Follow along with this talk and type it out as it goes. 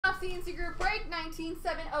CNC Group Break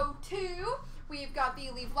 19702. We've got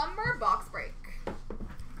the Leaf Lumber box break.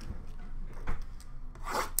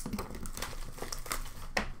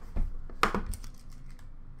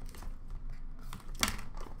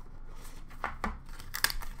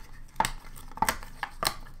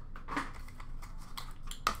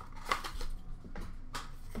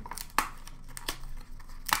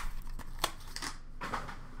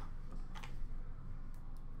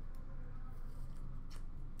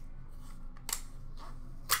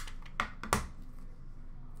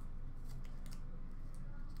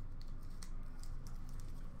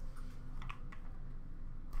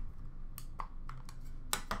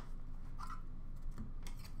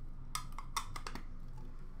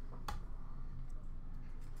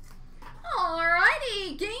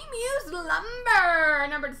 Alrighty, Game Used Lumber,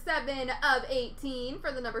 number 7 of 18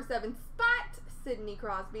 for the number 7 spot, Sidney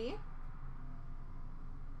Crosby.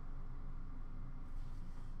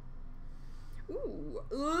 Ooh,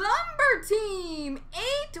 Lumber Team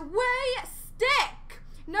 8-way stick,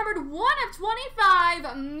 numbered 1 of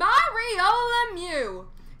 25, Mario Lemieux,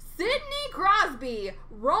 Sidney Crosby,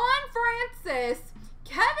 Ron Francis,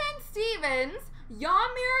 Kevin Stevens,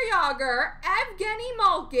 Jaromir Jagr, Evgeny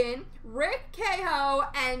Malkin, Rick Cahill,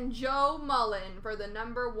 and Joe Mullen for the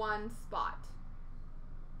number 1 spot.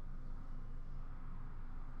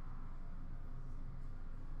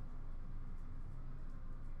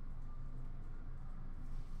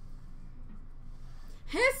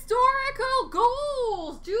 Historical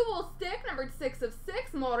Goals, Dual Stick, numbered 6 of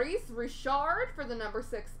 6, Maurice Richard for the number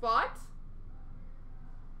 6 spot.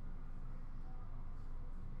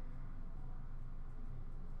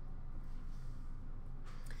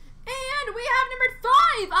 And we have numbered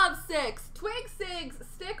 5 of 6, Twig Sigs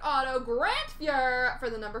Stick Auto, Grant Fuhr for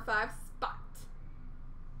the number 5 spot.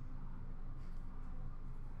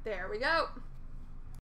 There we go.